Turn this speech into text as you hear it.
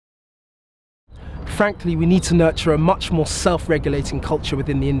frankly, we need to nurture a much more self-regulating culture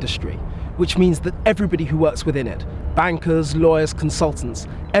within the industry, which means that everybody who works within it, bankers, lawyers, consultants,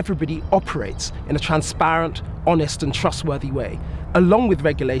 everybody operates in a transparent, honest and trustworthy way. Along with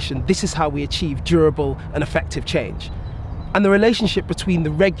regulation, this is how we achieve durable and effective change. And the relationship between the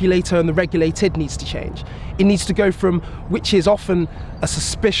regulator and the regulated needs to change. It needs to go from, which is often a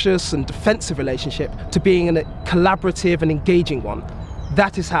suspicious and defensive relationship, to being a collaborative and engaging one.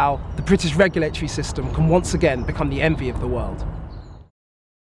 That is how the British regulatory system can once again become the envy of the world.